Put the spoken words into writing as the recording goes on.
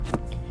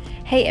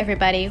Hey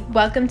everybody,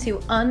 welcome to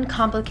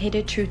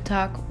Uncomplicated Truth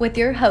Talk with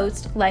your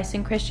host,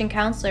 licensed Christian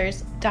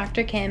counselors,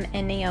 Dr. Kym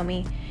and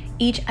Naomi.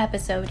 Each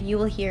episode you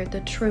will hear the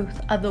truth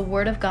of the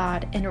Word of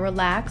God in a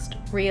relaxed,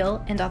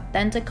 real, and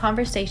authentic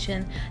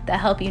conversation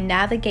that help you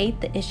navigate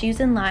the issues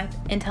in life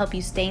and help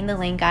you stay in the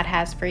lane God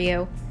has for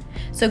you.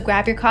 So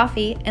grab your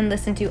coffee and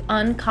listen to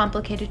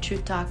Uncomplicated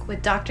Truth Talk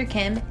with Dr.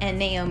 Kym and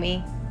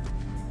Naomi.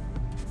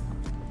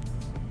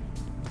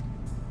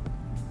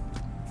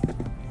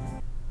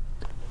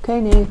 Okay,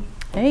 Nate.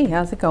 Hey,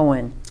 how's it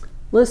going?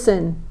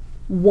 Listen,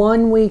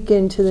 1 week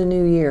into the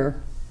new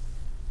year.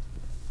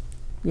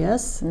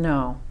 Yes?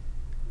 No.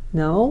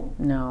 No?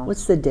 No.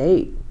 What's the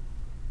date?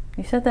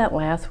 You said that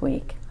last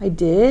week. I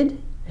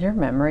did? Is your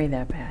memory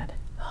that bad?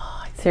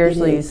 Oh,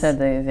 Seriously, you said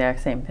the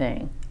exact same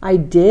thing. I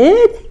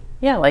did?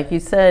 Yeah, like you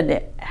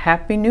said,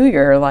 Happy New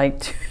Year,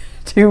 like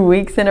 2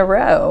 weeks in a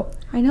row.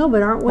 I know,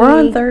 but aren't we? We're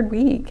on third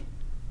week.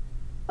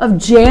 Of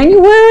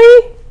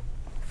January?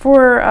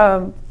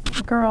 For,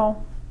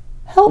 girl.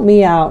 Help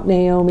me out,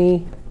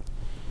 Naomi.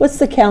 What's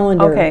the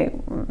calendar? Okay,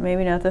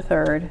 maybe not the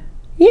third.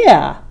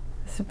 Yeah.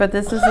 But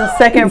this is the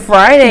second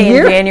Friday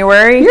in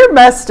January. You're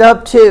messed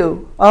up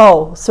too.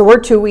 Oh, so we're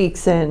 2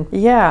 weeks in.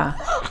 Yeah.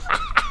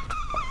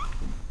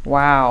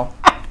 Wow.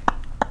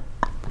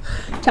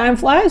 Time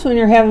flies when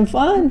you're having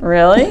fun.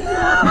 Really?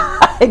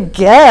 I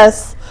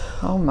guess.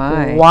 Oh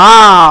my.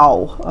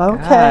 Wow.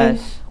 Okay.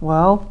 Gosh.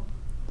 Well,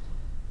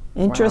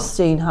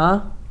 interesting,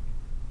 huh?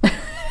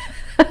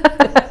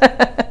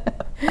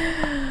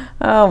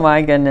 Oh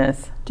my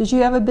goodness. Did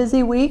you have a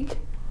busy week?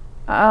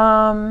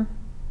 No,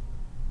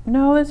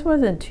 this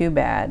wasn't too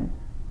bad.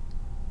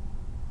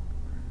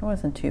 It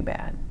wasn't too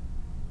bad.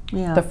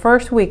 Yeah. The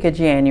first week of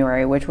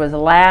January, which was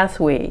last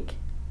week,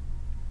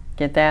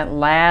 get that,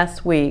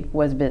 last week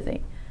was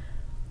busy.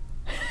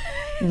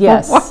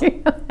 Yes.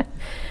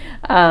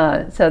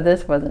 So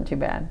this wasn't too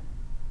bad.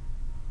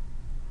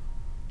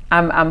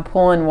 I'm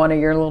pulling one of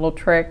your little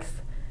tricks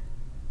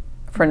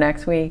for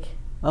next week.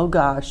 Oh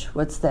gosh,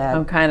 what's that?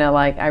 I'm kind of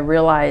like, I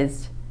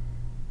realized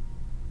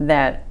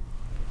that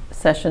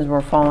sessions were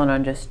falling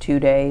on just 2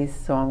 days,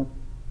 so I'm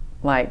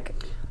like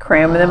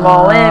cramming them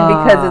all in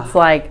because it's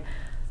like,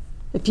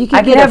 if you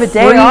I could could have a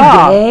day free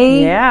off.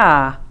 day,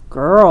 Yeah.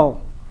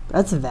 girl,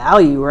 that's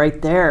value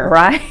right there.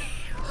 Right?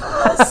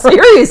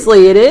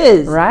 Seriously, it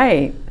is.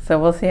 Right. So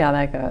we'll see how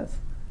that goes.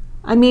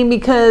 I mean,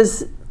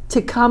 because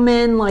to come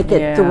in like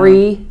at Yeah.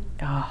 3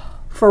 Oh,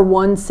 for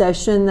one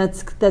session,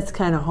 that's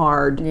kind of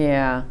hard.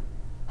 yeah.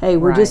 Hey,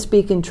 we're just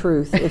speaking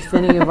truth. If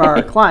any of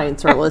our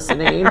clients are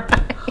listening,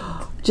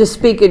 just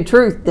speaking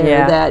truth there.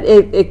 Yeah. That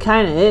it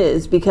kind of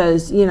is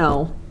because, you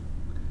know.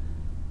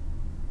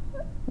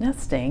 That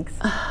stinks.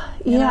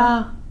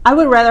 Yeah. I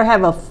would rather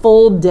have a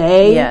full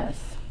day. Yes.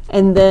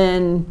 And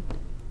then,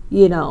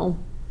 you know,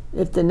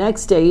 if the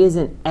next day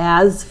isn't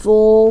as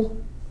full,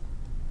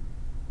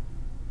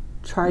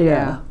 try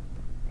to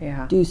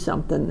Yeah. do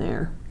something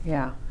there.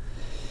 Yeah.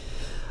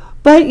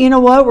 But you know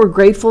what? We're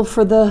grateful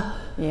for the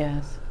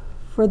Yes.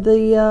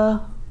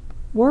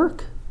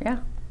 work. Yeah.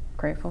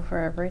 Grateful for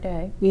every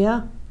day.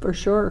 Yeah, for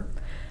sure.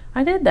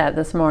 I did that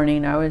this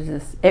morning. I was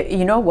just,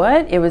 you know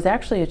what? It was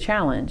actually a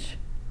challenge.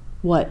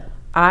 What?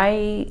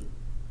 I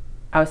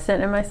was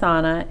sitting in my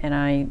sauna and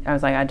I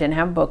was like, I didn't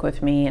have a book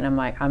with me, and I'm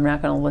like, I'm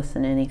not going to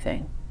listen to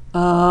anything.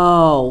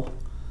 Oh.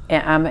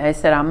 And I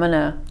said, I'm going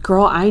to.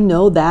 Girl, I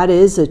know that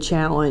is a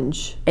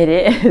challenge. It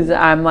is.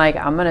 I'm like,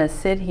 I'm going to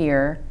sit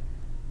here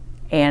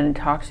and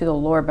talk to the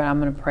Lord, but I'm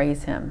going to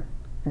praise Him,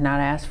 not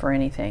ask for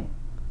anything.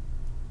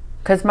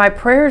 Because my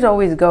prayers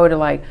always go to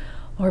like,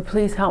 Lord,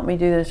 please help me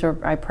do this, or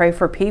I pray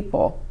for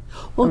people.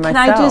 Well, for can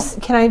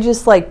myself. I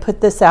just like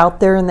put this out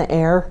there in the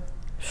air?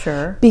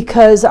 Sure.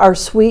 Because our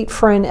sweet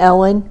friend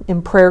Ellen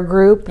in prayer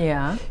group,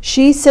 Yeah.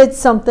 she said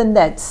something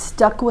that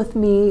stuck with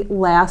me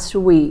last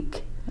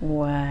week.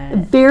 What?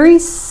 Very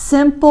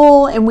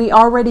simple, and we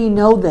already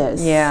know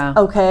this. Yeah.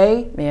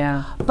 Okay?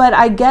 Yeah. But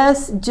I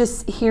guess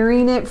just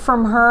hearing it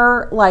from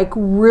her, like,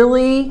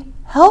 really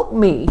helped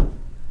me.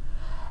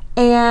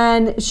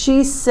 And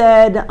she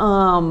said,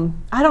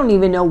 I don't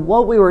even know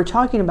what we were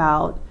talking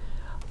about,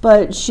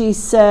 but she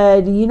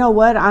said, you know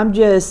what? I'm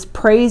just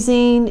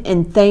praising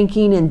and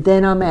thanking, and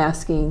then I'm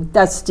asking.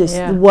 That's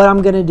just what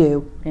I'm going to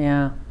do.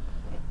 Yeah.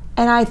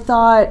 And I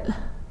thought,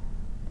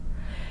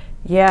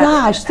 Yeah.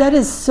 gosh, that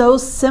is so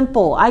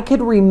simple. I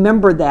could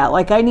remember that.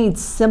 Like, I need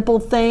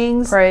simple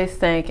things. Praise,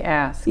 thank,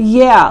 ask.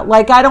 Yeah,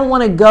 like I don't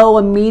want to go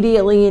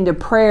immediately into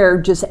prayer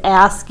just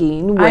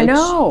asking. Which, I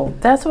know.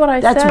 That's what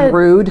I said. That's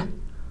rude.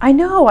 I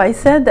know. I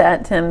said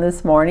that to him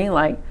this morning.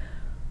 Like,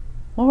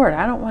 Lord,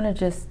 I don't want to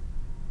just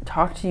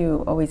talk to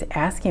you always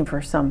asking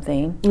for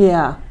something.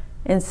 Yeah.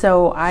 And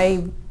so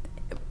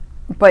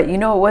but you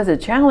know, it was a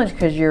challenge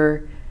because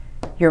your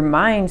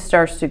mind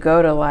starts to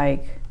go to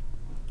like,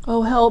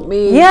 Oh, help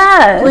me.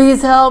 yes,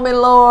 Please help me,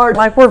 Lord.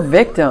 like we're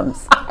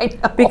victims. I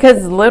know.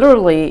 Because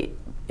literally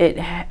it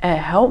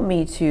helped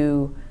me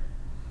to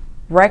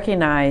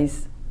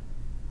recognize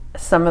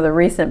some of the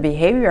recent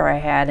behavior I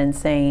had and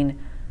saying,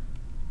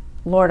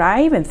 Lord,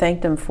 I even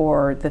thanked him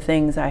for the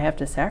things I have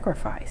to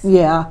sacrifice.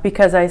 Yeah.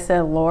 Because I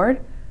said, Lord,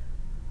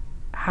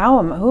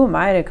 who am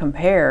I to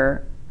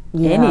compare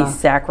any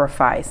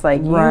sacrifice?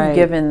 Like, you've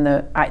given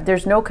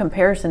there's no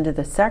comparison to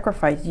the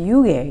sacrifice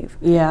you gave.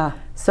 Yeah.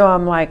 So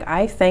I'm like,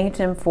 I thanked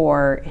him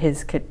for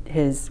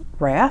his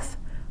wrath.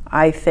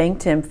 I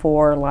thanked him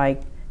for,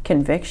 like,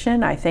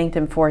 conviction. I thanked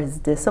him for his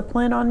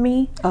discipline on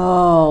me.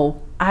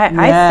 Oh, I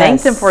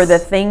thanked him for the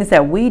things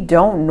that we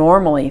don't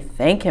normally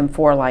thank him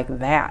for, like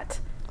that.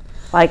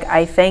 Like,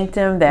 I thanked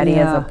him that he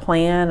has a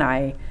plan.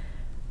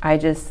 I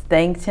just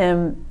thanked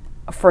him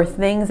for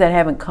things that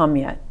haven't come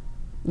yet.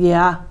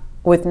 Yeah.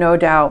 With no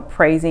doubt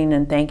praising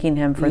and thanking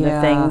him for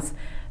the things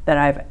that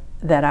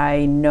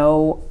I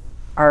know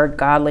are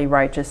godly,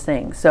 righteous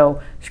things.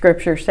 So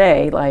scriptures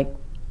say, like,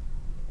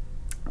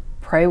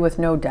 pray with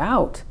no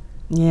doubt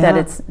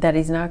that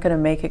he's not going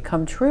to make it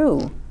come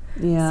true.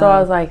 Yeah. So I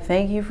was like,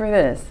 thank you for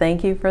this,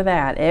 thank you for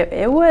that.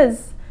 It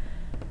was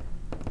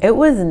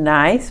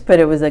nice, but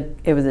it was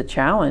a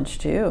challenge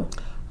too.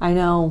 I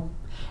know.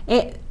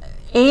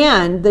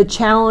 And the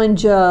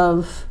challenge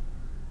of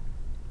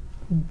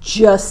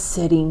just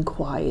sitting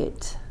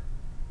quiet.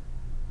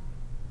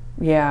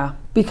 Yeah.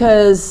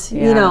 Because,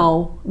 you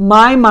know,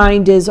 my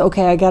mind is,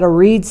 okay, I got to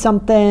read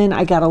something.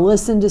 I got to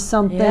listen to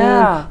something.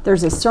 Yeah.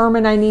 There's a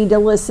sermon I need to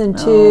listen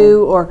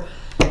to. Or,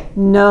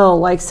 no,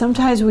 like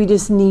sometimes we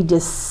just need to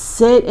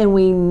sit and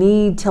we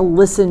need to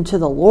listen to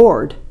the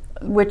Lord.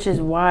 Which is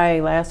why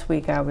last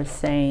week I was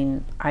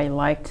saying I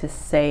like to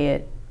say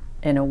it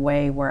in a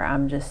way where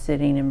I'm just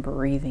sitting and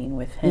breathing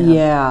with him.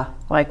 Yeah.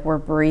 Like we're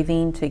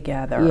breathing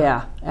together.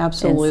 Yeah,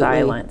 absolutely. In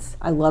silence.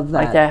 I love that.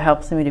 Like that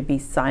helps me to be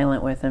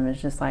silent with him.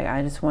 It's just like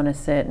I just want to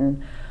sit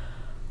and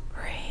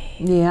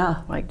breathe.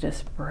 Yeah. Like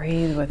just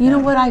breathe with him. You know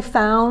what I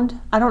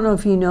found? I don't know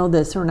if you know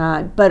this or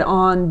not, but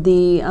on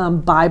the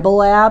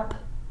Bible app,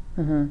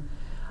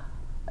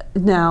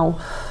 now,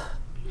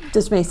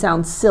 this may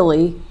sound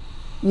silly.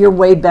 You're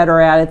way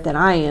better at it than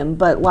I am,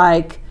 but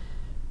like,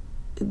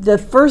 the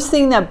first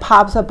thing that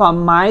pops up on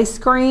my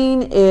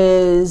screen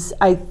is,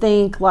 I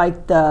think,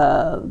 like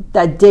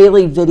that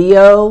daily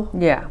video.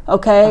 Yeah.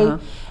 Okay.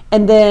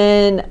 And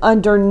then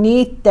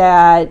underneath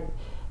that,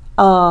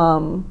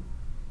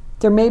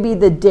 there may be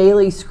the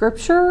daily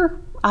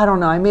scripture. I don't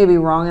know. I may be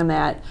wrong on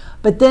that.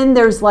 But then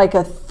there's like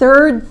a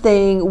third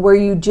thing where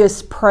you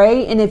just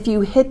pray. And if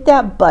you hit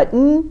that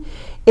button,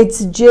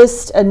 it's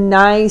just a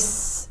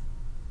nice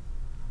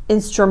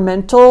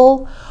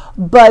instrumental.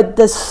 But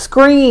the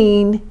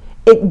screen,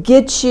 it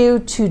gets you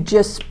to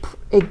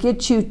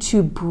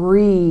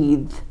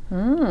breathe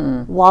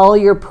while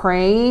you're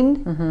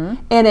praying.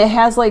 And it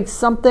has like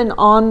something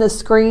on the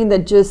screen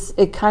that just,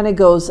 it kind of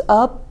goes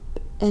up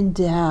and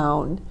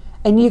down.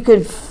 And you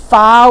could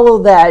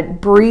follow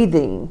that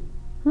breathing.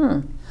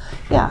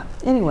 Yeah,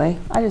 anyway,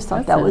 I just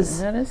thought that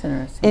is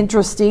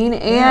interesting.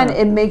 And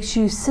it makes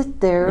you sit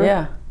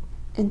there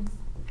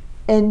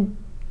and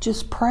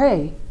just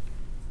pray.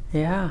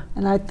 Yeah.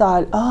 And I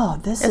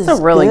thought, this is It's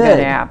a really good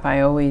app.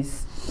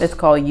 It's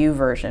called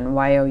YouVersion,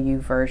 YOU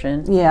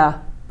version. Yeah.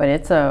 But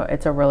it's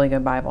a really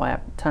good Bible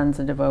app. Tons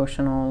of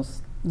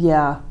devotionals.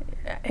 Yeah.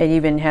 It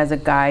even has a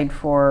guide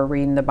for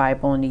reading the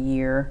Bible in a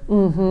year.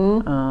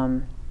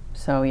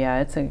 So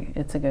yeah, it's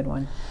a good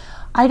one.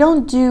 I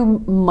don't do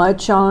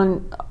much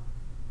on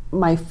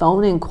my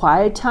phone in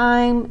quiet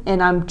time,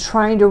 and I'm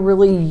trying to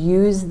really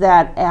use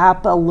that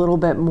app a little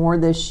bit more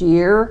this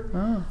year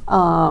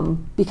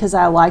because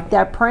I like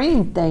that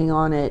praying thing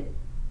on it.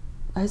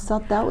 I just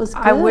thought that was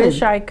good. I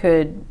wish I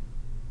could.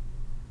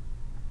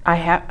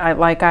 I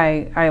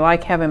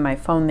like having my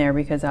phone there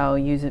because I'll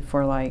use it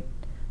for like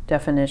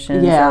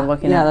definitions or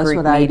looking at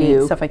Greek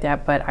meaning, stuff like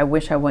that. But I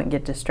wish I wouldn't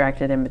get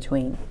distracted in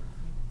between.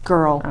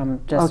 Girl,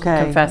 I'm just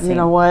confessing. You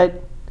know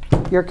what?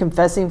 You're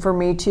confessing for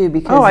me too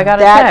because I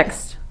got a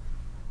text.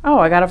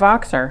 I got a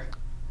Voxer.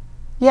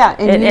 Yeah,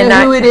 and you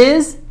know who it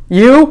is?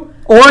 You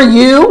or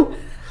you?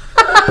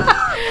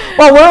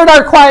 Well, we're in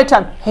our quiet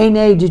time. Hey,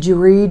 Nay, did you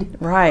read?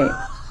 Right.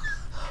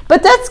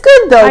 But that's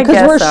good though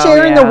because we're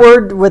sharing the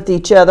word with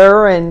each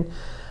other, and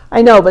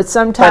I know, but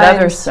sometimes. But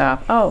other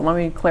stuff. Let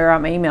me clear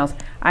out my emails.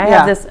 I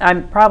have this. I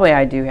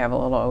do have a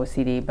little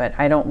OCD, but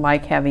I don't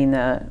like having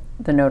the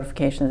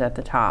notifications at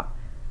the top.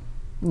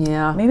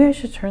 Yeah. Maybe I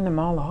should turn them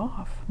all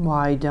off.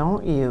 Why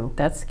don't you?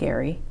 That's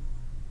scary.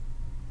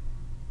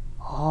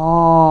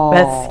 Oh.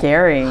 That's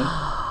scary.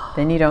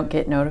 Then you don't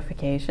get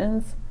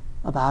notifications.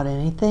 About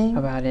anything?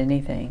 About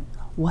anything.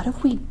 What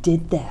if we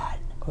did that?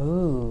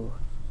 Ooh.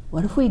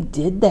 What if we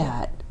did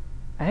that?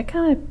 That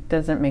kind of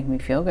doesn't make me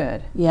feel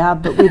good. Yeah,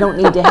 but we don't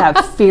need to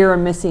have fear of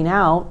missing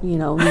out,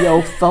 the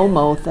old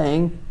FOMO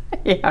thing.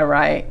 Yeah,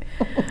 right.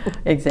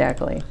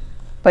 Exactly.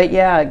 But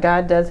yeah,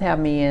 God does have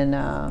me in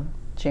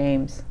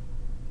James.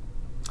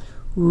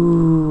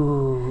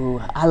 Ooh,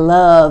 I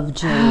love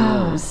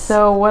James.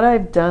 So what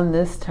I've done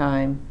this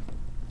time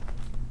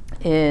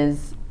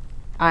is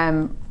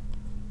I'm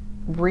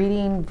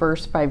reading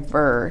verse by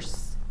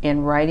verse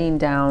and writing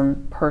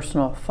down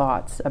personal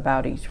thoughts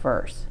about each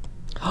verse.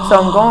 So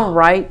I'm going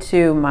right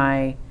to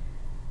my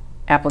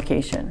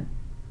application.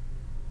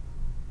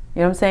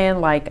 You know what I'm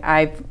saying? Like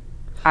I've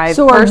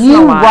So are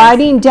you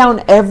writing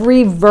down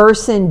every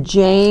verse in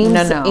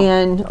James?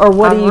 No. Or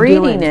what are you doing? I'm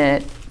reading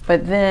it,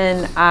 but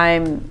then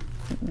I'm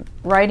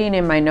writing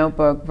in my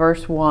notebook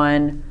verse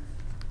 1.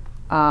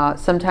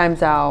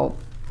 Sometimes I'll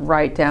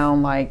write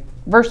down, like,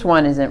 verse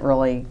 1 isn't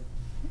really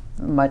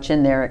much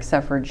in there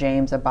except for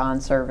James, a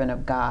bondservant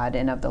of God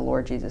and of the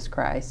Lord Jesus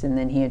Christ. And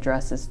then he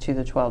addresses to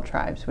the 12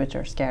 tribes which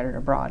are scattered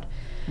abroad.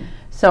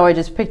 So I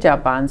just picked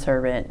out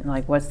bondservant,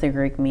 like, what's the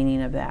Greek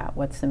meaning of that?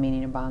 What's the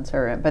meaning of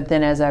bondservant? But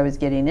then as I was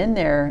getting in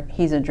there,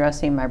 he's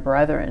addressing my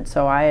brethren,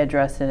 so I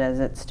address it as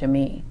it's to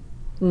me.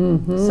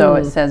 Mm-hmm. So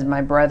it says,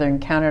 my brethren,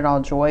 count it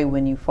all joy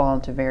when you fall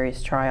into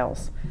various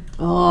trials.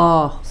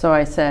 Oh. So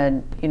I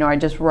said, I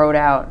just wrote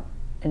out,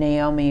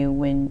 Naomi,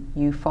 when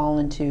you fall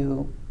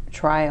into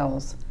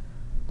trials,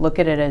 look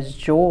at it as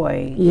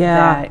joy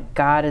that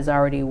God is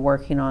already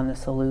working on the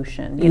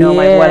solution.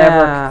 Like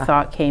whatever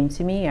thought came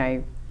to me,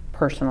 I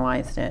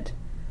personalized it.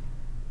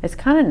 It's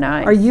kind of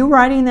nice. Are you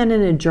writing that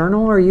in a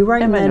journal, or are you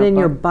writing that in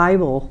your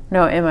Bible?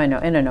 No, in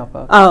a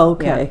notebook. Oh,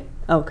 okay.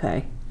 Yeah.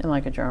 Okay. In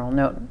like a journal,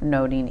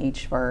 noting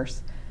each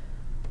verse.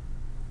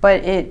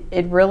 But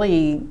it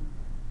really...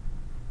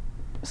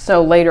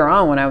 So later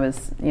on, when I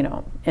was,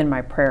 in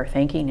my prayer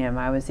thanking him,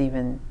 I was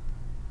even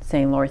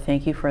saying, Lord,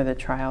 thank you for the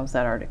trials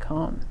that are to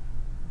come.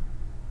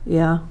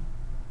 Yeah.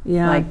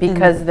 Yeah. Like,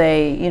 because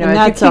they,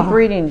 if you keep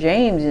reading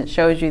James, it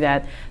shows you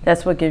that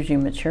that's what gives you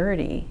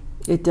maturity.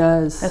 It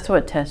does. That's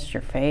what tests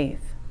your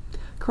faith.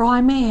 Girl,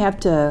 I may have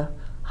to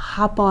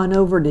hop on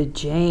over to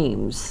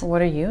James.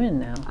 What are you in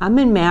now? I'm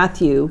in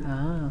Matthew.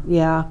 Oh.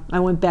 Yeah,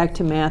 I went back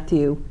to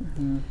Matthew.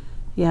 Mm-hmm.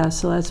 Yeah,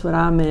 so that's what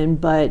I'm in,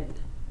 but...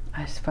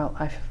 I just felt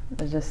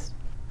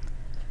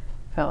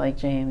like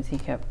James, he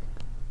kept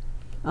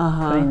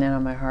putting that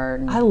on my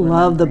heart. I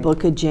love the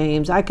book of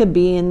James. I could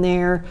be in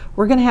there.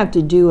 We're going to have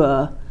to do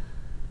a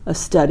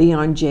study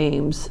on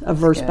James,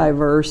 verse by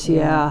verse,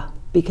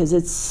 because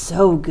it's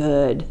so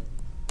good.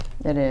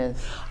 It is.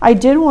 I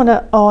did want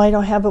to, I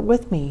don't have it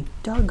with me.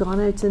 Doggone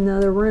it, it's in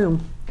another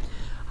room.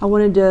 I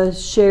wanted to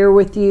share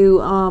with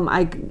you,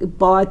 I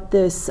bought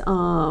this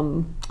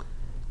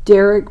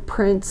Derek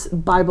Prince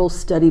Bible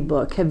study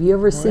book. Have you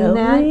ever seen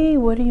that? Really?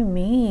 What do you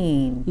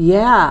mean?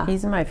 Yeah.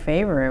 He's my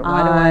favorite.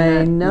 Why do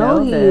I not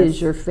know he this?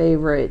 is your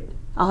favorite.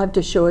 I'll have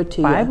to show it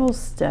to you. Bible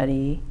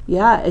study?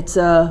 Yeah, it's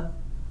a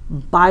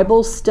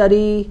Bible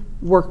study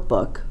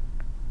workbook.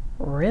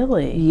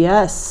 Really?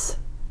 Yes.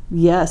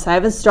 Yes, I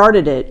haven't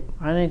started it.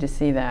 I need to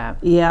see that.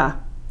 Yeah,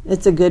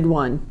 it's a good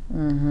one.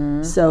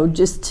 Mm-hmm. So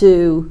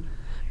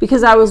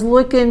because I was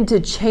looking to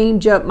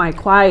change up my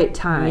quiet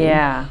time.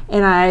 Yeah.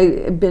 And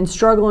I've been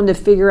struggling to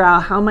figure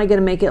out how am I going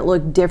to make it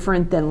look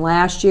different than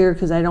last year,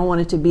 because I don't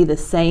want it to be the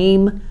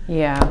same.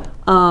 Yeah.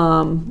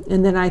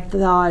 And then I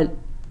thought,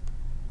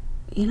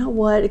 you know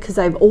what? Because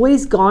I've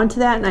always gone to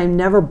that and I've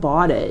never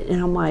bought it.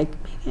 And I'm like,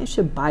 maybe I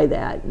should buy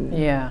that.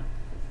 And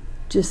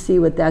just see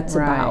what that's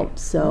about.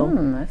 So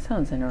that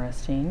sounds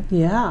interesting.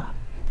 Yeah.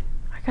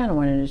 I kind of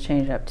wanted to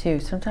change up too.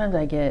 Sometimes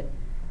I get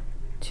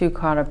too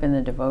caught up in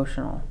the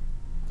devotional.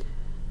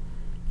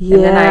 Yeah.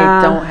 And then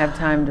I don't have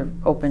time to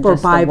open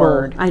just Bible. The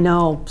Word. I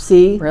know.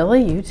 See?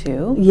 Really? You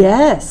too?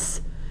 Yes.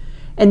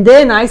 And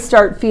then I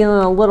start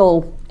feeling a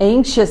little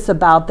anxious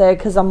about that,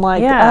 because I'm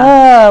like,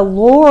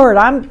 Lord,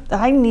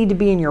 I need to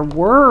be in your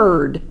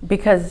Word.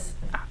 Because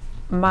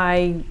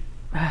my,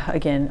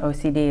 again,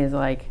 OCD is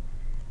like,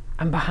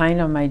 I'm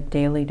behind on my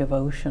daily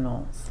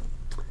devotionals.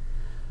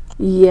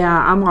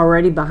 Yeah, I'm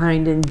already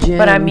behind in gyms.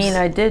 But I mean,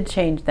 I did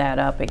change that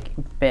up a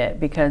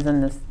bit, because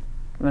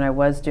when I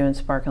was doing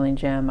Sparkling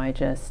Gem,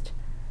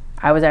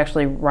 I was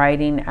actually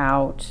writing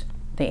out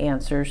the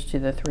answers to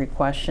the 3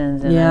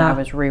 questions, and then I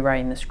was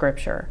rewriting the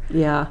scripture.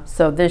 Yeah.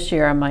 So this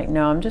year I'm like,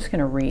 no, I'm just going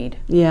to read.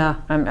 Yeah.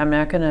 I'm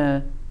not going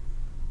to,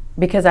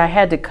 because I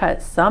had to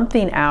cut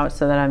something out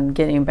so that I'm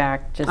getting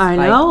back just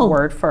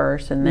word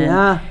first, and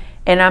then,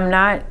 and I'm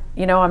not,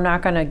 I'm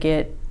not going to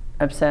get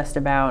obsessed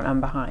about I'm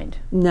behind.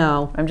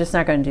 No. I'm just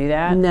not going to do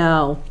that.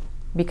 No.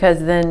 Because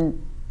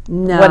then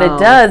what it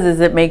does is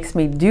it makes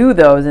me do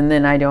those, and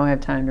then I don't have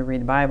time to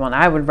read the Bible, and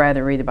I would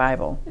rather read the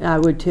Bible. I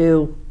would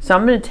too. So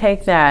I'm going to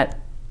take that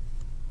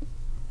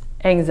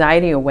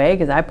anxiety away,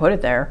 because I put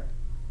it there.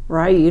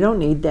 Right, you don't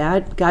need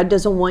that. God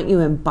doesn't want you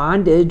in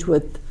bondage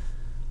with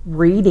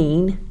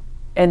reading.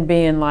 And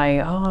being like,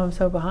 oh, I'm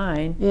so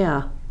behind.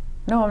 Yeah.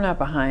 No, I'm not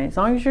behind. As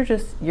long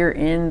as you're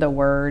in the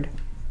Word.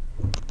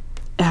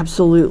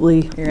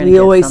 Absolutely. We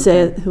always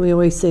say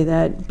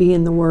that, be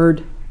in the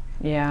Word.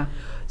 Yeah.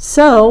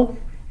 So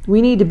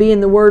we need to be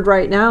in the Word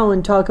right now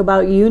and talk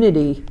about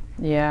unity.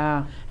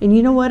 Yeah. And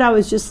you know what? I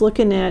was just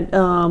looking at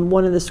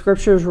one of the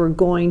scriptures we're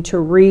going to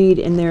read,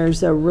 and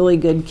there's a really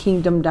good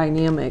kingdom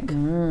dynamic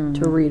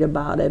to read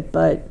about it.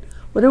 But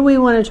what do we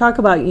want to talk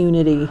about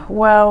unity?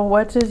 Well,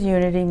 what does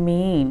unity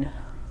mean?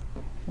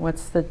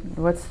 What's the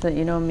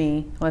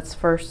me? Let's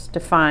first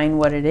define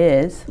what it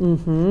is.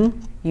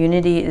 Mm-hmm.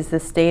 Unity is the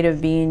state of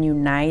being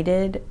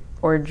united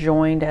or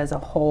joined as a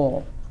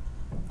whole.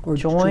 Or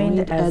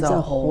joined as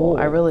a whole.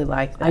 I really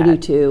like that. I do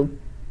too.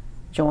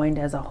 Joined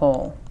as a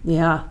whole.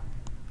 Yeah.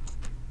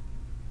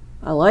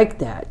 I like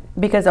that.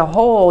 Because a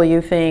whole,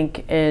 you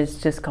think, is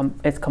just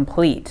it's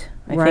complete.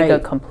 I think a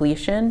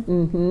completion.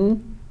 Mm-hmm.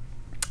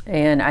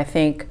 And I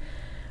think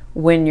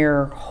when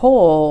you're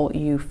whole,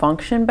 you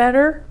function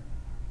better.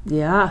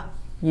 Yeah.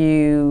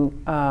 You're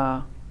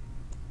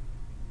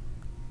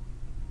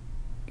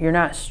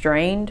not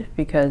strained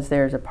because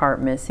there's a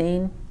part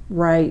missing.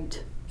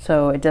 Right.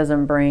 So it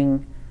doesn't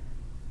bring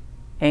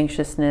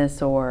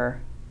anxiousness or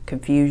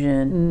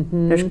confusion.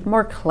 Mm-hmm. There's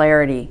more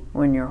clarity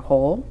when you're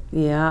whole.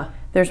 Yeah.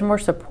 There's more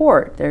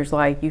support. There's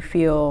like, you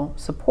feel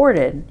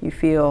supported. You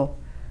feel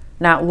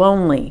not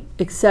lonely.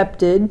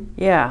 Accepted.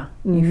 Yeah.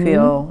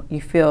 Mm-hmm.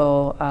 You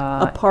feel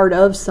a part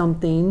of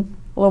something.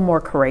 A little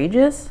more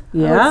courageous,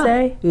 Yeah. I would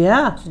say.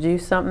 Yeah. To do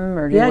something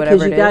or do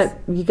whatever it is.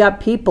 You got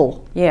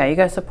people. Yeah, you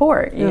got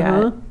support. You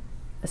got,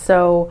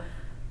 so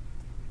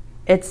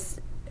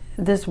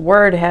this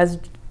word has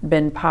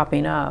been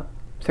popping up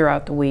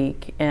throughout the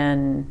week,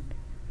 and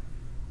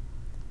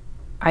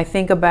I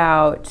think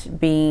about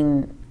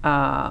being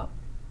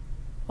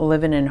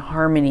living in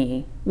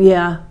harmony.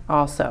 Yeah.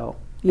 Also,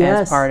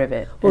 yes. as part of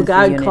it. Well,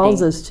 God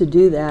calls us to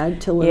do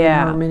that, to live in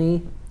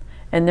harmony.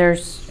 And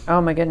there's, oh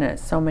my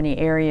goodness, so many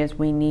areas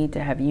we need to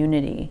have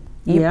unity.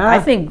 Yeah. I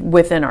think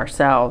within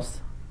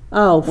ourselves.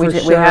 Oh, for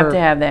sure. We have to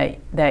have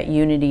that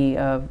unity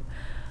of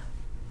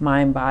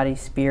mind, body,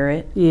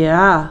 spirit.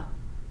 Yeah.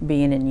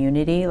 Being in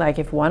unity. Like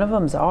if one of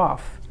them's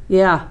off.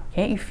 Yeah.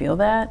 Can't you feel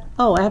that?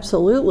 Oh,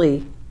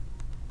 absolutely.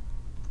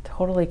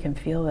 Totally can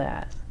feel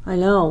that. I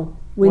know.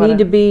 We need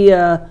to be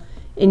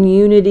in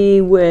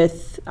unity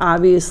with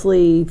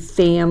obviously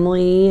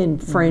family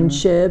and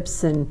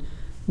friendships and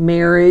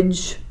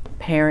marriage.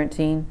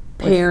 Parenting.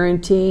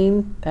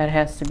 That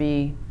has to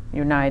be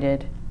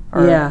united,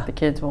 or the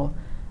kids will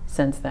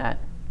sense that.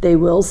 They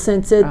will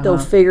sense it. They'll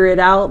figure it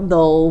out.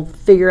 They'll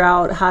figure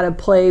out how to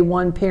play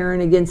one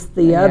parent against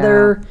the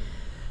other.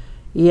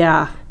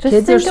 Yeah. Just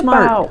kids think are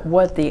smart. about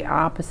what the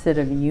opposite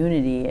of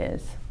unity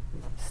is.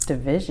 It's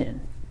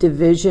division.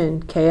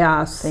 Division,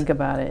 chaos. Think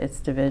about it.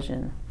 It's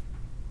division.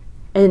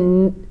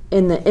 And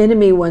the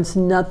enemy wants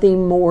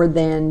nothing more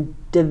than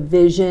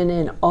division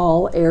in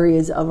all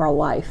areas of our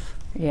life.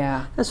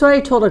 Yeah. That's what I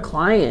told a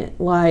client,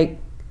 or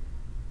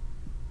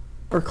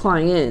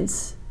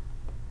clients,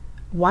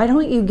 why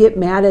don't you get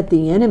mad at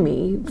the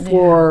enemy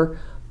for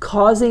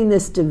causing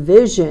this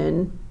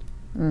division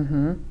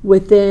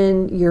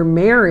within your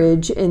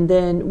marriage and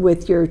then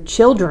with your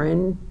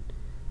children?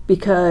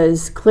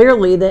 Because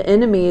clearly the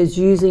enemy is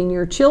using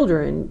your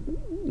children,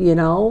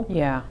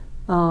 Yeah.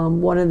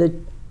 One of the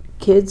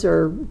kids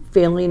are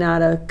failing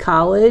out of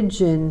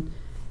college, and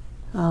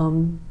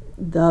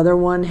the other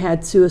one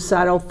had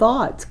suicidal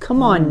thoughts.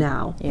 Come on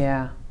now.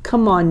 Yeah.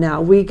 Come on now.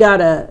 We got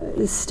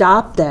to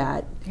stop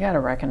that. You got to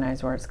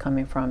recognize where it's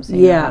coming from so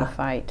you know how to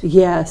fight.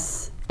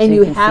 Yes. And So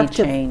you can have see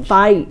to change.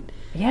 fight.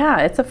 Yeah,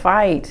 it's a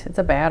fight. It's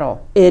a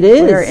battle. It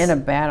is. We're in a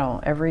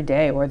battle every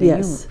day, whether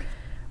you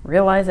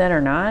realize that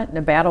or not.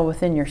 A battle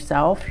within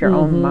yourself, your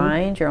own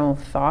mind, your own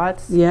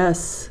thoughts.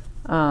 Yes.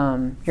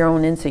 Your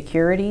own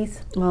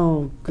insecurities.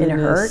 Oh, goodness. And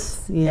it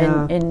hurts.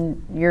 Yeah.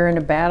 And you're in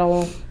a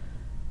battle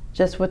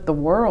just with the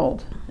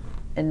world,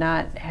 and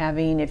not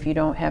having, if you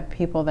don't have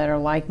people that are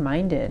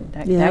like-minded,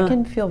 that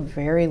can feel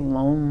very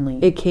lonely.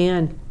 It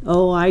can.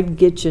 Oh, I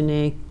get you,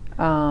 Nay.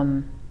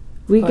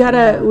 We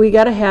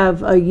gotta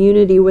have a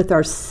unity with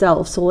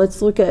ourselves. So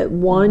let's look at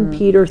 1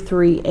 Peter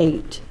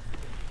 3:8.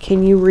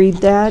 Can you read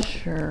that?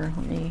 Sure.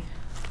 Let me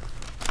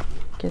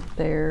get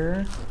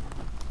there.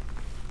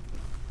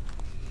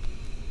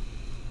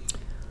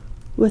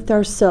 With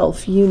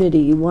ourself,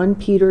 unity. 1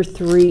 Peter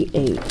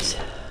 3:8.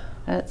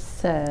 That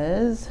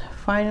says,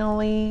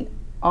 finally,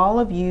 all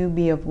of you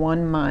be of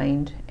one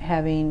mind,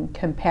 having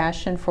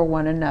compassion for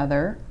one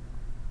another,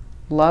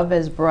 love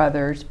as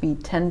brothers, be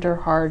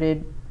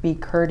tender-hearted, be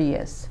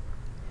courteous.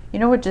 You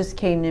know what just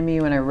came to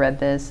me when I read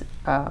this?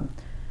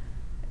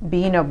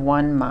 Being of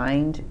one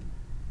mind,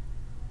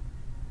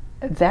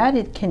 that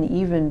it can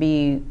even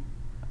be,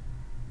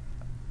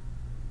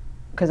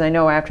 because I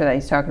know after that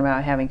he's talking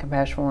about having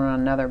compassion for one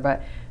another,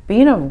 but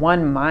being of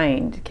one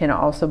mind can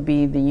also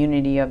be the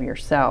unity of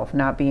yourself,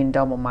 not being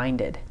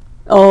double-minded.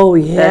 Oh,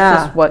 yeah.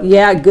 That's just what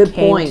good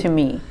came point. to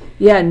me.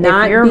 Yeah,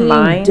 not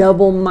being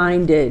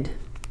double-minded.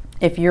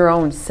 If your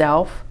own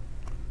self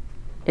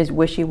is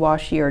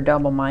wishy-washy or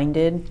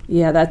double-minded.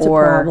 Yeah, that's a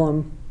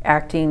problem.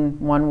 Acting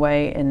one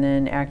way and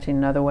then acting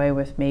another way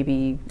with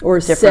maybe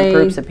different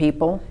groups of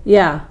people.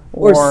 Yeah,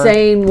 or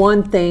saying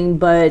one thing,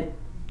 but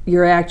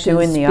your actions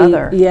doing the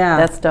other. Yeah.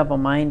 That's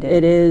double-minded.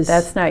 It is.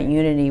 That's not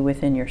unity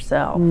within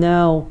yourself.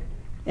 No.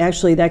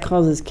 Actually, that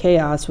causes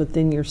chaos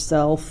within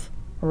yourself.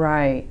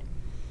 Right.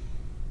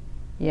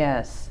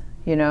 Yes.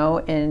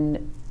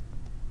 And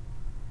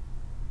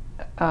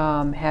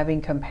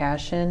having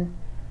compassion,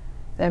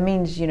 that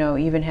means,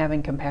 even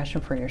having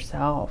compassion for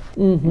yourself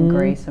and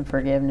grace and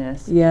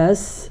forgiveness.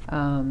 Yes.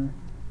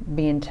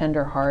 Being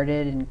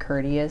tender-hearted and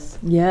courteous.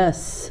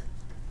 Yes.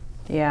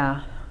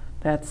 Yeah.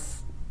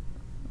 That's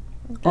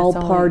all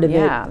part of it.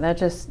 Yeah, that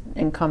just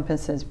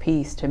encompasses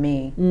peace to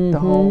me. The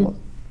whole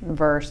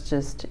verse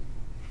just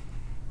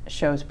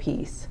shows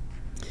peace.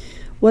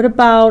 What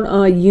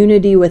about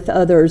unity with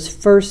others?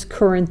 1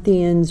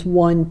 Corinthians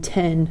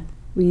 1:10.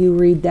 Will you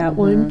read that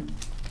one?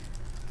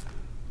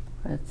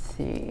 Let's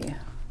see.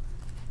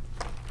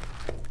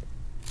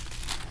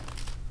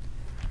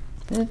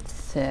 It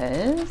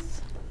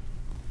says,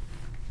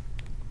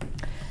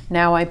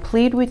 "Now I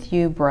plead with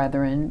you,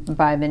 brethren,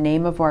 by the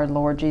name of our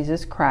Lord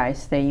Jesus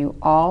Christ, that you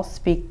all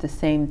speak the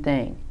same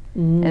thing,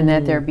 and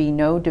that there be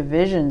no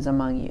divisions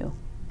among you,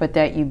 but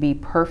that you be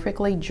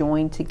perfectly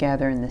joined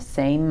together in the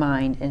same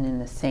mind and in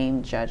the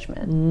same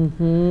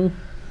judgment."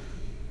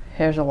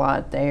 There's a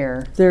lot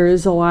there. There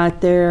is a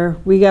lot there.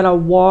 We got to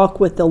walk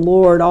with the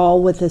Lord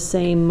all with the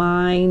same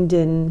mind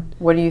and...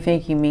 What do you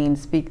think you mean,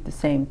 speak the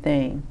same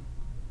thing?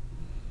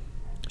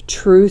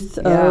 Truth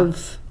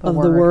of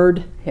the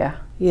word. Yeah.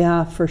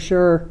 Yeah, for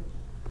sure.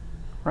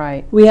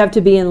 Right. We have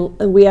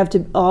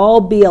to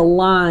all be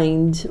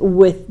aligned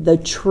with the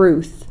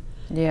truth.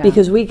 Yeah.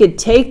 Because we could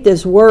take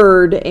this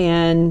word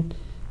and,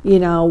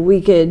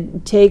 we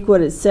could take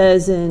what it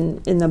says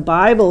in the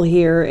Bible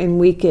here and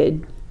we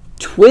could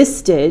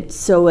twist it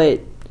so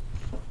it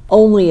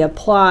only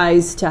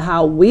applies to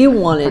how we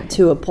want it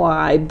to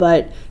apply,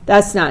 but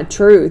that's not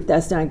truth.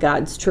 That's not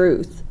God's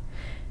truth.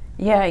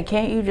 Yeah,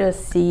 can't you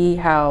just see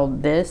how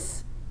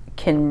this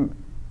can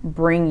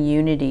bring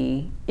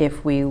unity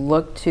if we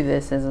look to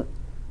this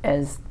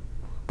as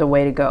the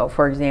way to go?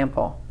 For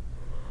example,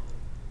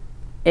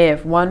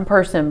 if one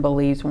person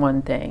believes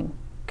one thing,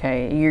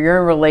 okay, you're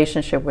in a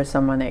relationship with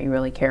someone that you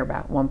really care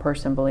about. One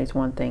person believes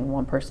one thing,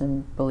 one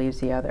person believes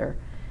the other.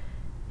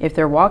 If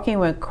they're walking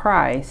with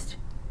Christ,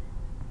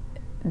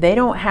 they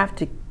don't have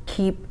to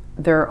keep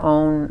their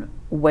own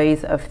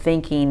ways of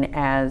thinking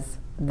as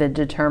the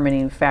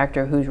determining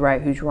factor who's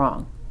right, who's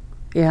wrong.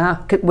 Yeah.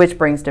 Which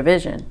brings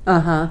division.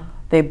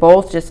 They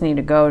both just need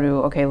to go to,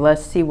 okay,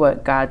 let's see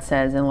what God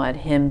says and let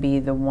Him be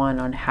the one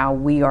on how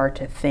we are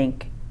to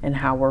think and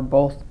how we're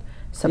both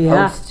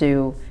supposed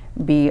to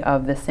be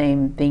of the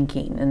same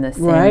thinking and the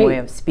same way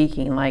of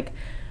speaking. Like,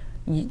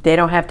 they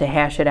don't have to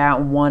hash it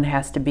out, and one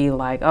has to be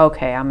like,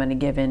 okay, I'm going to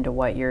give in to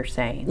what you're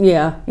saying.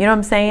 Yeah. You know what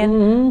I'm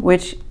saying?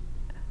 Which,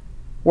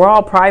 we're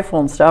all prideful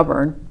and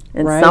stubborn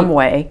in some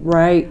way.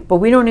 Right. But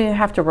we don't even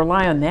have to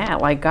rely on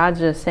that. Like, God's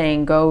just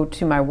saying, go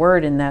to my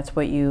word, and that's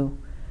what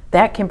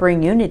that can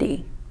bring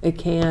unity. It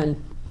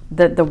can.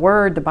 The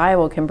word, the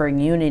Bible can bring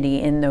unity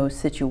in those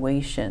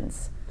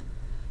situations.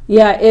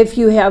 Yeah, if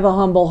you have a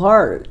humble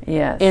heart.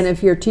 Yes. And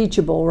if you're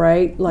teachable,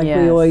 right? Like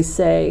we always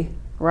say.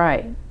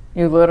 Right.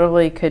 You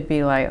literally could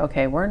be like,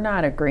 okay, we're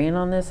not agreeing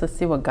on this. Let's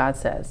see what God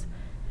says.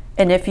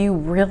 And if you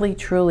really,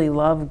 truly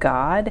love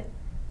God,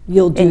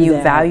 you'll do and you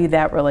that. value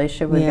that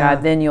relationship with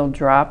God, then you'll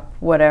drop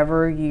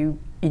whatever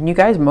and you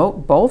guys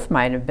both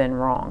might have been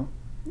wrong.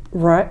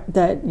 Right. You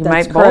that's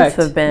might correct.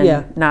 both have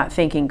been not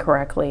thinking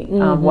correctly.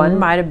 One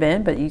might have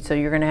been, but so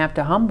you're going to have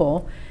to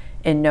humble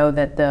and know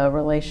that the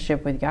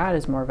relationship with God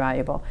is more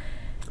valuable.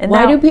 And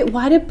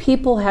why do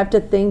people have to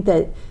think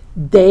that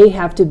they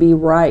have to be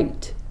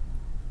right?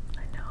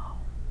 I know.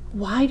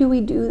 Why do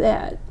we do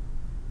that?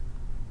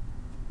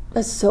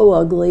 That's so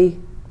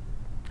ugly.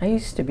 I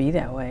used to be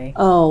that way.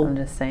 Oh. I'm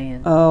just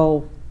saying.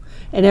 Oh.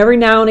 And every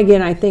now and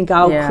again I think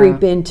I'll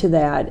creep into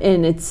that,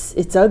 and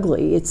it's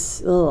ugly.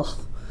 It's ugh.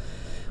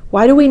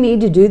 Why do we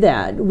need to do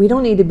that? We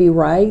don't need to be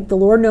right. The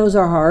Lord knows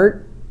our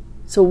heart.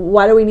 So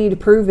why do we need to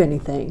prove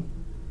anything?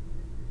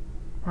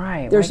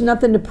 Right. There's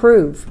nothing to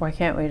prove. Why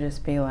can't we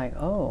just be like,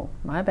 oh,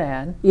 my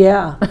bad?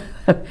 Yeah.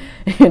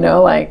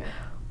 Like,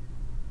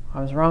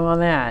 I was wrong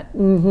on that.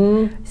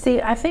 Mm-hmm. See,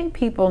 I think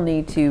people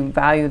need to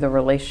value the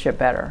relationship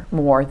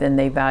more than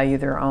they value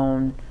their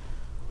own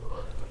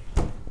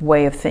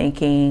way of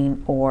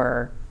thinking.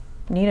 Or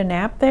need a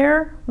nap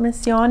there,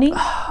 Miss Yanni?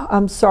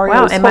 I'm sorry.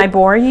 Wow, am I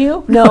boring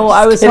you? No,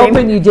 I was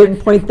hoping you didn't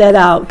point that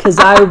out, because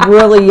I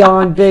really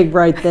yawned big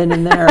right then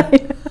and there.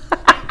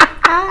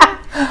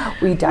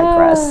 We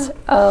digress.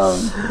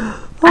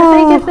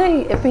 I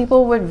think if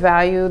people would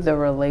value the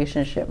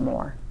relationship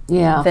more,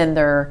 than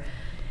their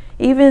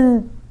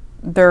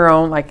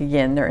own, like,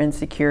 again, their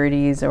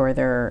insecurities or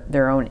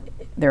their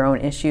own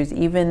issues,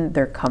 even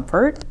their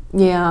comfort.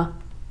 Yeah.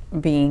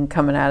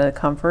 Coming out of the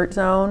comfort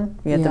zone,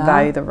 you have to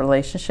value the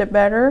relationship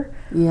better.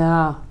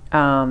 Yeah.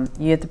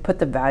 You have to put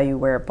the value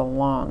where it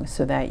belongs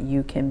so that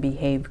you can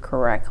behave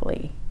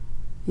correctly.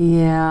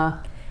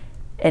 Yeah.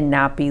 And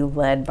not be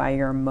led by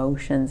your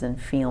emotions and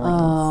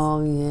feelings.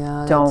 Oh,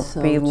 yeah. Don't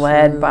so be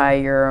led by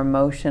your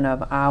emotion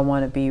of, I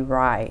want to be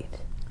right.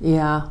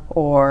 Yeah.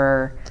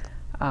 Or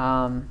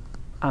I'm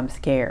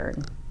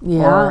scared.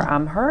 Yeah. Or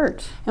I'm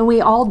hurt. And we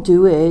all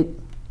do it.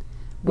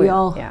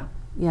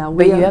 Yeah.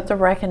 But you have to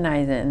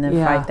recognize it and then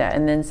fight that.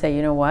 And then say,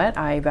 you know what?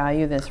 I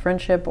value this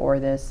friendship or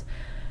this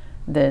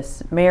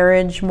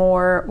marriage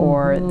more,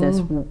 or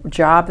this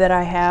job that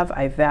I have.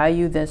 I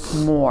value this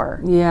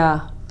more.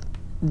 Yeah.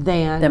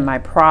 Than my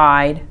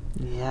pride.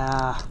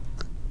 Yeah.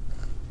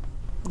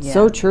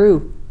 So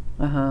true.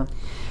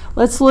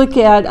 Let's look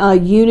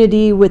at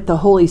unity with the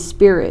Holy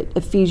Spirit,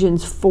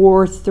 Ephesians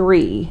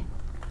 4:3.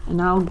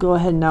 And I'll go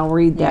ahead and I'll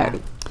read that. Yeah.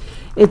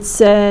 It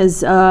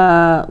says,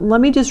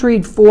 let me just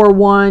read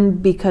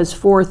 4:1 because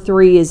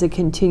 4:3 is a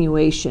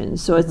continuation.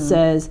 So it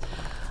says,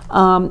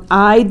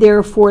 I,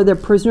 therefore, the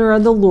prisoner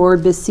of the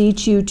Lord,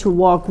 beseech you to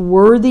walk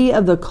worthy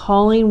of the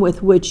calling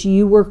with which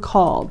you were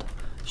called.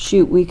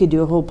 Shoot, we could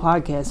do a whole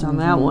podcast on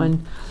that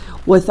one.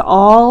 With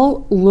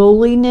all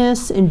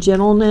lowliness and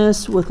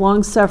gentleness, with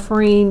long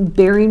suffering,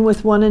 bearing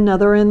with one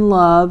another in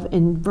love.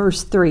 In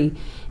verse 3,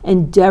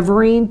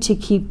 endeavoring to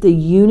keep the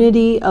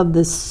unity of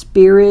the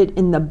Spirit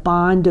in the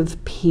bond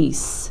of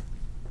peace.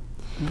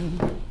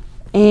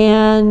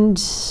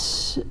 And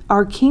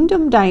our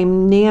kingdom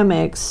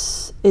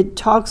dynamics, it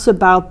talks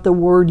about the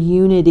word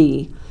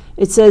unity.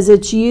 It says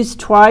it's used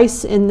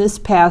twice in this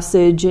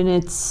passage, and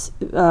it's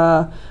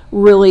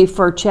really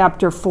for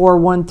chapter 4,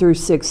 1 through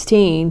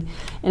 16.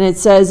 And it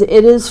says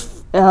it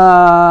is, it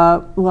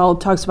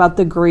talks about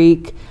the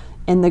Greek,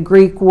 and the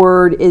Greek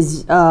word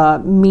is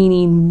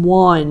meaning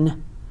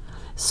one.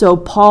 So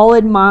Paul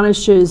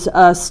admonishes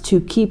us to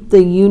keep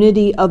the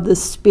unity of the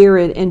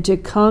Spirit and to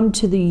come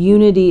to the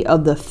unity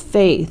of the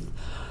faith.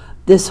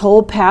 This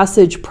whole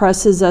passage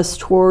presses us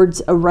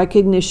towards a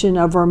recognition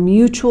of our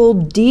mutual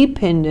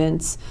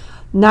dependence,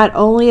 not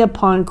only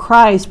upon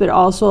Christ, but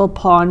also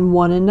upon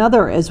one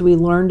another as we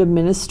learn to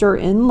minister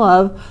in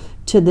love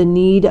to the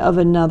need of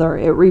another.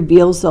 It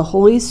reveals the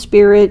Holy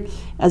Spirit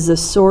as a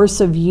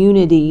source of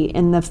unity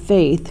in the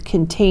faith,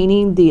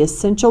 containing the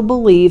essential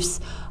beliefs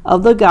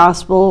of the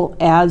gospel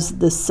as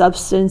the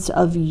substance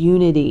of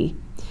unity.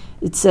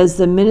 It says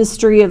the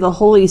ministry of the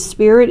Holy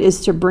Spirit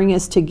is to bring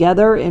us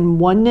together in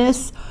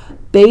oneness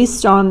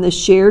based on the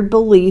shared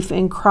belief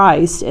in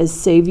Christ as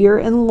Savior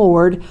and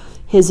Lord,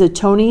 His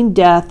atoning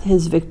death,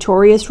 His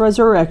victorious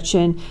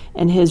resurrection,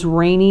 and His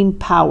reigning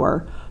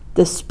power.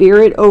 The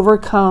Spirit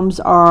overcomes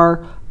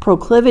our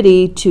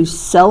proclivity to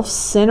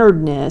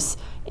self-centeredness,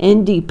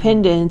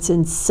 independence,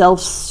 and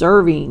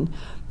self-serving.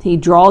 He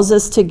draws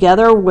us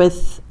together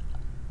with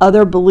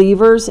other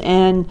believers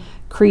and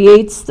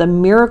creates the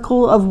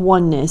miracle of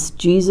oneness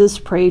Jesus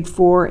prayed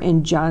for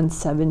in John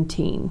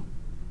 17.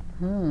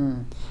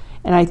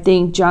 And I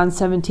think John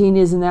 17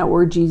 isn't that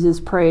where Jesus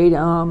prayed,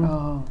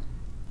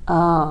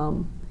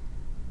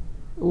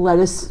 let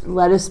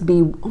us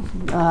be,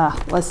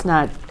 let's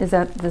not. Is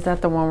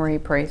that the one where he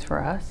prays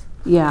for us?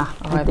 Yeah,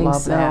 Oh, I think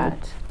love so.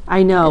 that.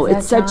 I know. Is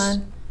It's that such,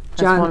 John?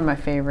 That's one of my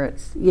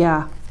favorites.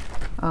 Yeah.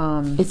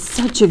 It's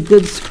such a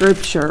good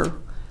scripture.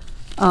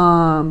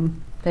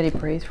 That he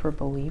prays for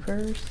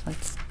believers?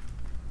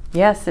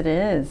 Yes, it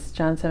is.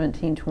 John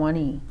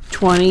 17:20.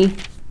 20.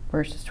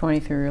 Verses 20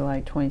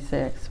 through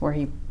 26, where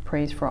he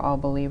prays for all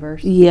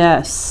believers.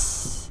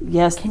 Yes.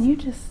 Yes. Can you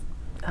just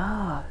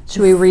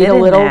should we read a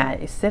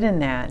little? Sit in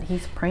that.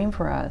 He's praying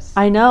for us.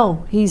 I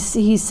know. He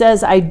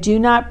says, I do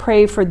not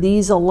pray for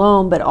these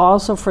alone, but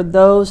also for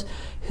those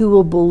who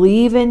will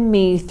believe in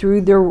me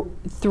through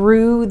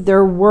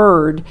their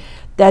word,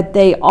 that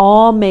they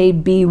all may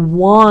be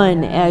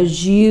one,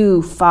 as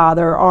you,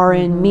 Father, are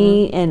in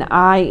me and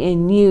I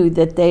in you,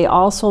 that they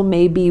also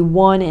may be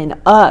one in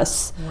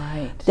us,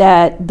 right,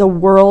 that the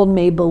world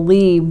may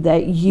believe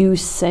that you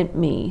sent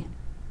me.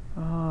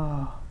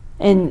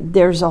 And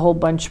there's a whole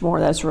bunch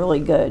more that's really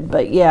good,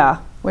 but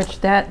yeah.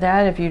 Which that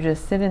if you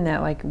just sit in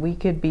that, we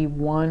could be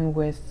one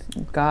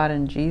with God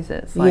and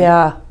Jesus.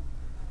 Yeah.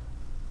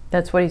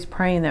 That's what he's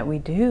praying that we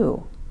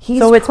do.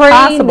 So it's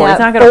possible. He's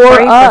not going to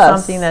pray for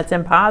something that's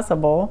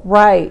impossible.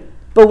 Right.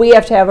 But we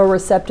have to have a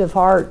receptive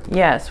heart.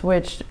 Yes,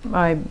 which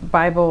my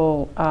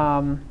Bible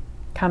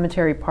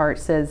commentary part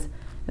says,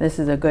 this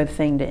is a good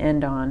thing to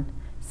end on,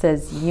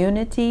 says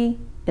unity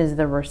is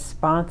the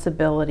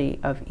responsibility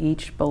of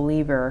each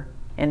believer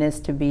and is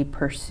to be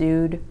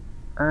pursued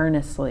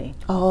earnestly.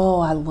 Oh,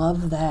 I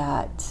love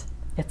that.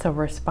 It's a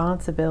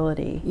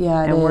responsibility.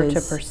 Yeah, and we're to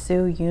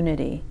pursue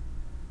unity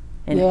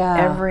in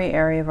every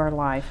area of our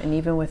life and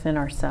even within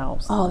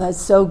ourselves. Oh,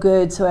 that's so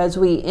good. So as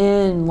we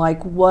end,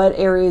 what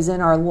areas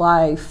in our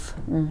life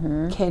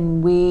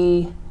can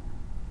we...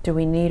 do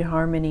we need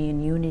harmony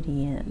and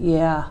unity in?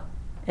 Yeah.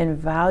 And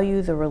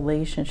value the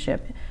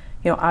relationship.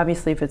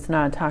 Obviously if it's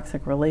not a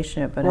toxic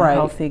relationship, but a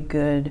healthy,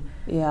 good,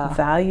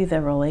 value the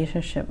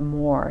relationship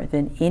more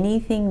than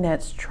anything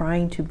that's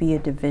trying to be a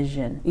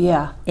division.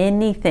 Yeah.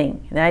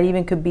 Anything. That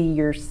even could be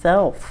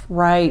yourself.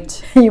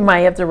 Right. You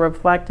might have to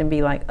reflect and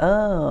be like,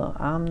 oh,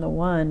 I'm the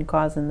one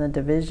causing the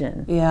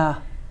division.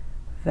 Yeah.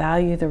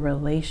 Value the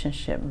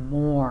relationship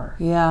more.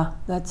 Yeah,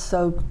 that's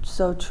so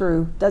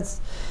true.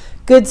 That's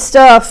good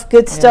stuff.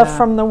 Good stuff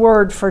from the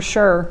Word for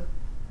sure.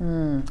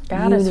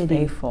 God is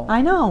faithful.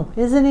 I know,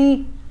 isn't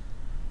He?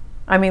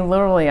 I mean,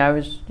 literally, I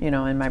was,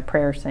 in my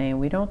prayer saying,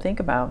 we don't think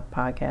about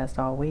podcast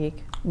all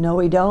week. No,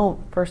 we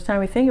don't. First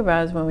time we think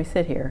about it is when we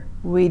sit here.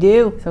 We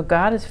do. So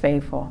God is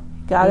faithful.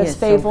 God is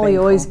faithful. He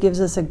always gives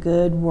us a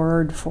good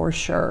word for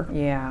sure.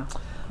 Yeah.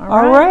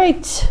 All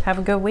right. Have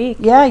a good week.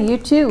 Yeah, you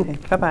too. Okay,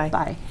 bye-bye.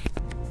 Bye.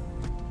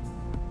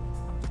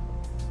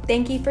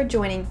 Thank you for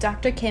joining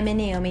Dr. Kym and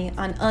Naomi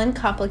on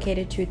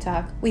Uncomplicated Truth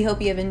Talk. We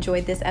hope you have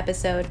enjoyed this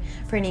episode.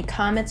 For any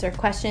comments or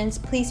questions,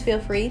 please feel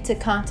free to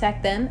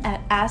contact them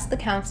at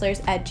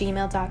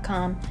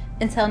askthecounselors@gmail.com.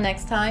 Until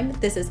next time,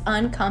 this is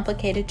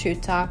Uncomplicated Truth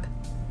Talk.